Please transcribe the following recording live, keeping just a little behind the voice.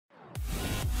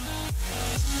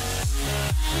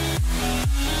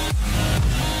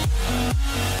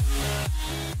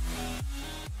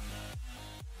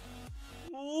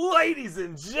Ladies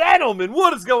and gentlemen,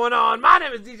 what is going on? My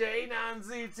name is DJ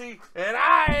djanonzt, and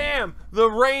I am the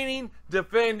reigning,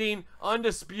 defending,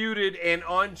 undisputed, and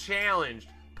unchallenged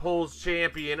Pulls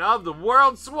champion of the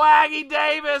world, Swaggy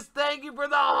Davis. Thank you for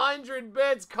the 100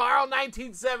 bits. Carl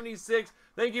 1976,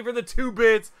 thank you for the 2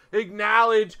 bits.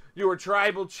 Acknowledge your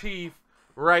tribal chief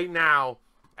right now.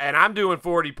 And I'm doing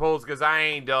 40 pulls because I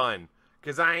ain't done.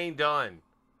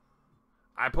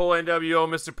 I pull NWO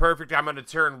Mr. Perfect, I'm going to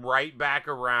turn right back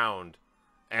around.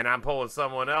 And I'm pulling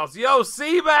someone else. Yo,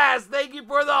 Seabass, thank you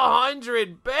for the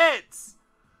 100 bits.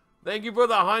 Thank you for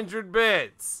the 100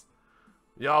 bits.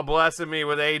 Y'all blessing me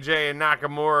with AJ and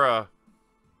Nakamura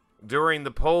during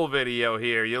the poll video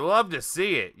here. You love to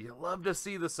see it. You love to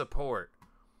see the support.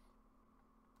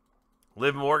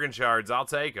 Liv Morgan shards, I'll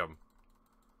take them.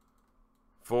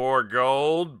 For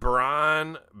gold,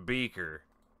 Braun Beaker.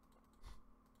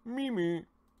 Mimi.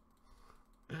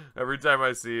 Every time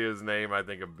I see his name, I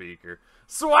think of Beaker.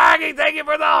 Swaggy, thank you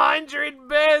for the 100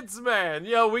 bits, man.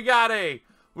 Yo, we got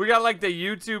like the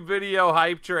YouTube video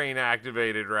hype train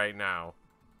activated right now.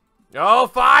 Oh,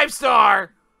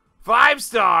 5-star.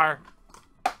 5-star.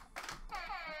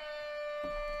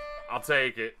 I'll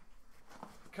take it.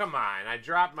 Come on, I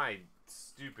dropped my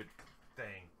stupid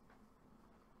thing.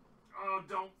 Oh,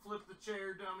 don't flip the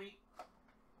chair, dummy.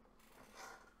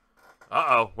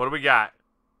 Uh-oh, what do we got?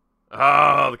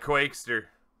 Oh, the Quakester.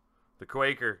 The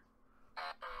Quaker.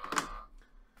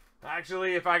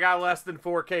 Actually, if I got less than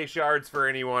 4K shards for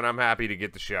anyone, I'm happy to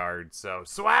get the shards. So,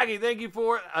 Swaggy, thank you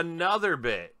for another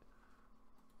bit.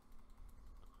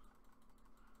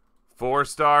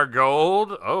 4-star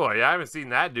gold. Oh, yeah, I haven't seen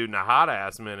that dude in a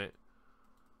hot-ass minute.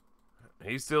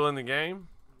 He's still in the game?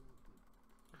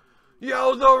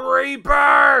 Yo, the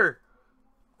Reaper!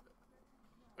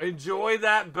 Enjoy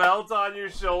that belt on your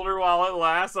shoulder while it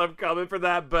lasts. I'm coming for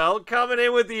that belt. Coming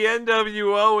in with the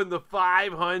NWO and the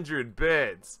 500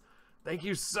 bits. Thank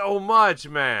you so much,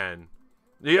 man.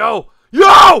 Yo!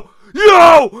 Yo!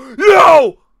 Yo!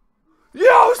 Yo!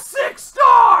 Yo!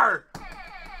 6-star!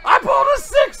 I pulled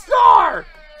a 6-star!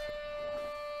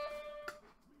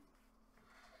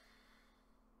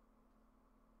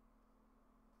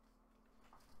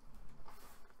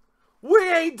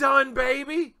 We ain't done,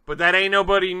 baby. But that ain't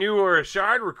nobody new or a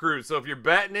shard recruit. So if you're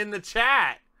betting in the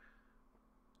chat,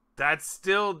 that's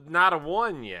still not a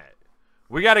 1 yet.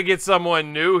 We got to get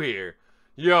someone new here.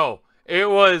 Yo, it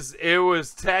was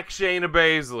Tech Shayna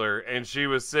Baszler, and she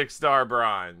was 6-star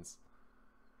bronze.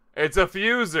 It's a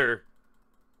fuser.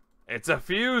 It's a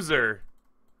fuser.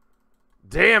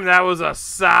 Damn, that was a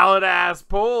solid-ass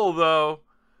pull, though.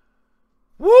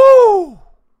 Woo!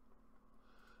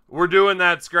 We're doing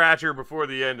that scratcher before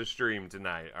the end of stream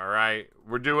tonight, all right?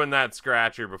 We're doing that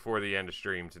scratcher before the end of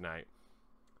stream tonight.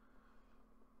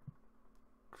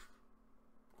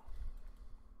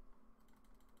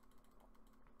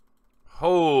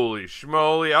 Holy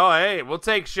schmoly. Oh, hey, we'll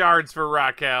take shards for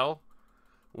Raquel.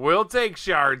 We'll take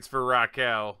shards for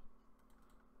Raquel.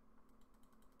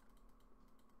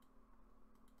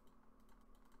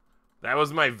 That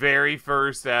was my very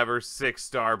first ever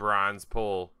 6-star bronze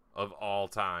pull of all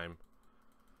time.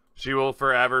 She will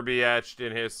forever be etched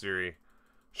in history.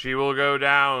 She will go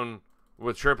down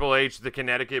with Triple H, the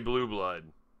Connecticut Blue Blood,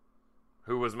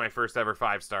 who was my first ever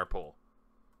 5-star pull.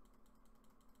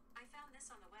 I found this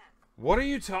on the web. What are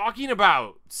you talking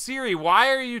about? Siri, why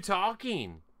are you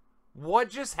talking? What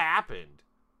just happened?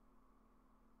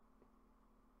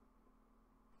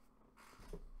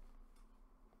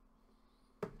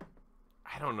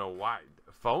 I don't know why.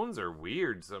 Phones are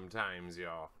weird sometimes,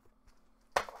 y'all.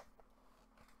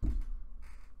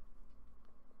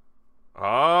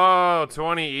 Oh,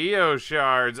 20 EO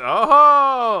shards.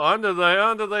 Oh, under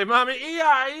the mommy.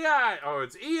 EI. Oh,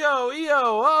 it's EO.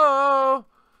 Oh.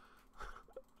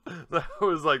 That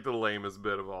was like the lamest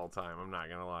bit of all time. I'm not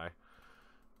going to lie.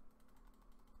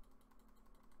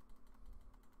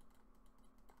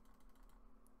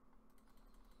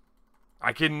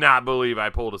 I cannot believe I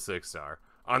pulled a 6-star.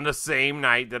 On the same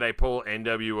night that I pull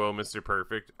NWO Mr.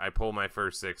 Perfect, I pull my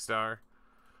first 6-star.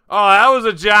 Oh, that was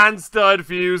a John Studd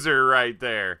fuser right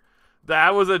there.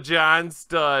 That was a John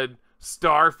Studd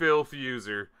Starfill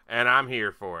fuser, and I'm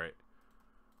here for it.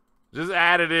 Just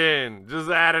add it in. Just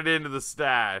add it into the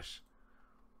stash.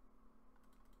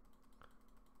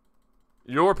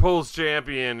 Your Pulls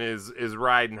champion is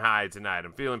riding high tonight.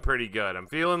 I'm feeling pretty good. I'm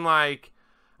feeling like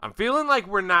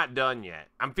we're not done yet.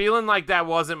 I'm feeling like that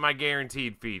wasn't my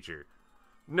guaranteed feature.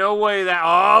 No way that...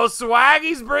 Oh,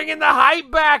 Swaggy's bringing the hype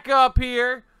back up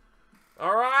here.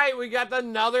 All right, we got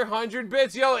another 100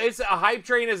 bits. Yo, a hype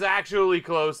train is actually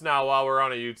close now while we're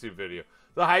on a YouTube video.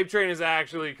 The hype train is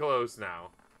actually close now.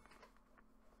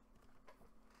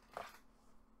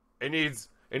 It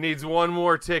needs one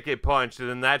more ticket punch, and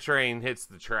then that train hits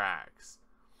the tracks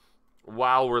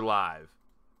while we're live.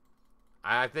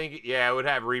 I think, yeah, it would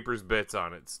have Reaper's bits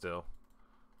on it still.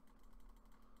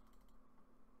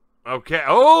 Okay.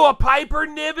 Oh, a Piper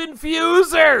Niven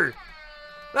Fuser!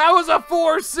 That was a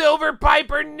 4 silver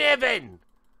Piper Niven!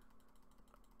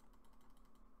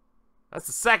 That's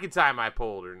the second time I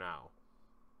pulled her now.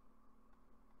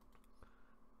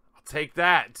 I'll take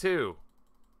that, too.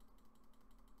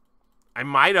 I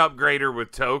might upgrade her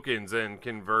with tokens and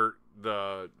convert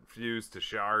the fuse to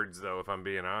shards, though, if I'm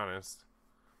being honest.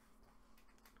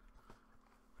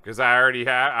 Because I already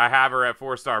have her at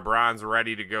 4-star bronze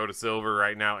ready to go to silver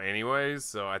right now anyways,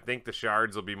 so I think the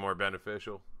shards will be more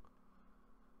beneficial.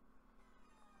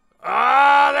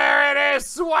 Oh, there it is!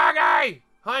 Swaggy!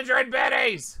 100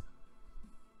 biddies!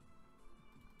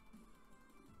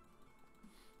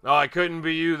 Oh, it couldn't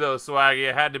be you, though, Swaggy.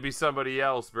 It had to be somebody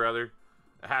else, brother.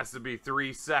 It has to be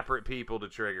 3 separate people to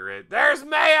trigger it. There's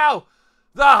Mayo!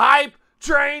 The hype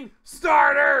train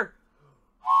starter!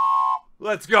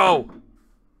 Let's go!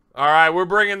 Alright, we're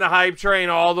bringing the hype train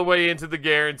all the way into the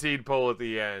guaranteed pull at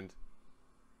the end.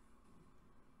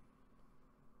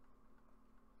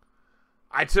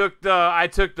 I took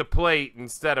the plate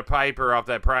instead of Piper off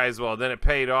that prize wall. Then it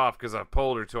paid off because I've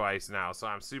pulled her twice now, so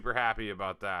I'm super happy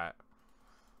about that.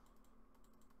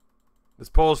 This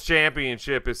Pulse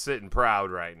Championship is sitting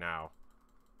proud right now.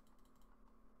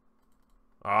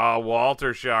 Oh,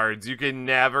 Walter shards. You can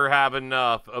never have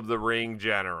enough of the Ring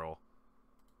General.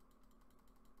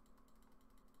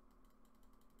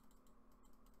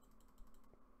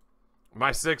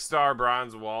 My 6-star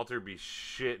bronze Walter be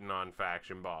shitting on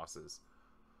faction bosses.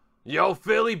 Yo,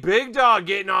 Philly Big Dog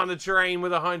getting on the train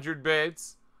with 100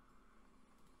 bits.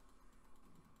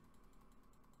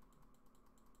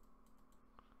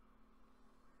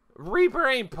 Reaper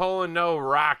ain't pulling no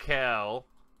Raquel.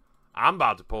 I'm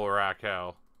about to pull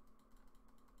Raquel.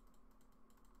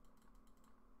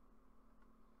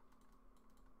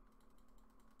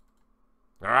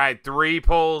 All right, 3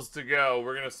 pulls to go.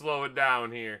 We're going to slow it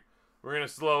down here. We're going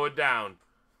to slow it down.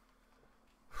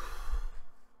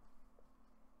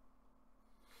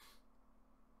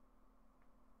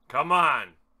 Come on.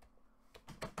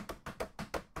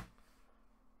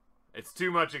 It's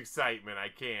too much excitement. I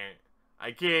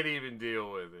can't even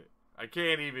deal with it. I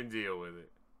can't even deal with it.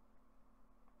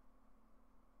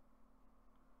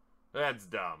 That's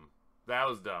dumb. That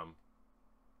was dumb.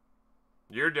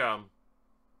 You're dumb.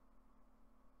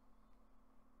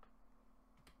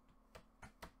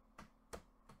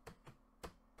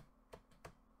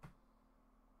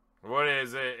 What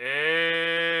is it?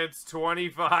 It's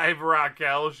 25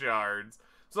 Raquel shards.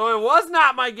 So it was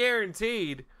not my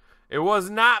guaranteed. It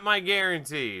was not my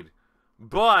guaranteed.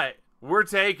 But we're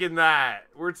taking that.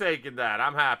 We're taking that.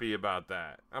 I'm happy about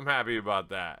that. I'm happy about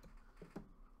that.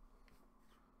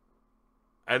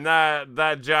 And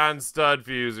that John Stud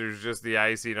fuser is just the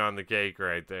icing on the cake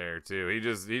right there too. He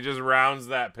just rounds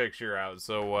that picture out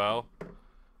so well.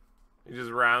 He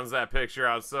just rounds that picture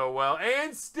out so well.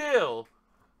 And still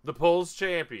the Pulse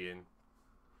champion,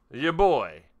 your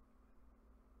boy,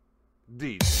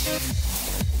 Deep.